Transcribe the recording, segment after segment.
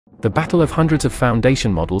The battle of hundreds of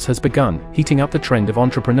foundation models has begun, heating up the trend of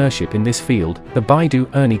entrepreneurship in this field. The Baidu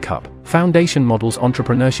ERNIE Cup Foundation Models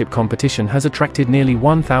Entrepreneurship Competition has attracted nearly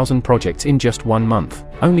 1,000 projects in just 1 month.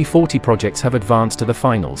 Only 40 projects have advanced to the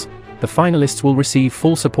finals. The finalists will receive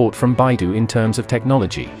full support from Baidu in terms of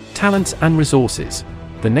technology, talents and resources.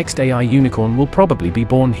 The next AI unicorn will probably be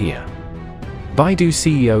born here. Baidu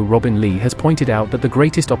CEO Robin Li has pointed out that the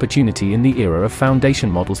greatest opportunity in the era of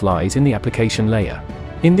foundation models lies in the application layer.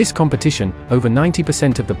 In this competition, over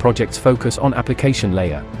 90% of the projects focus on application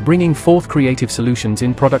layer, bringing forth creative solutions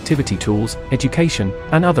in productivity tools, education,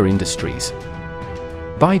 and other industries.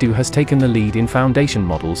 Baidu has taken the lead in foundation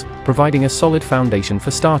models, providing a solid foundation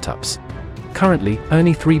for startups. Currently,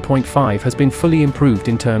 ERNIE 3.5 has been fully improved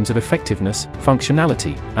in terms of effectiveness,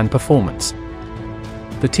 functionality, and performance.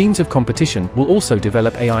 The teams of competition will also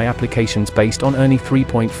develop AI applications based on ERNIE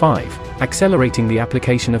 3.5, accelerating the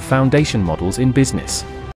application of foundation models in business.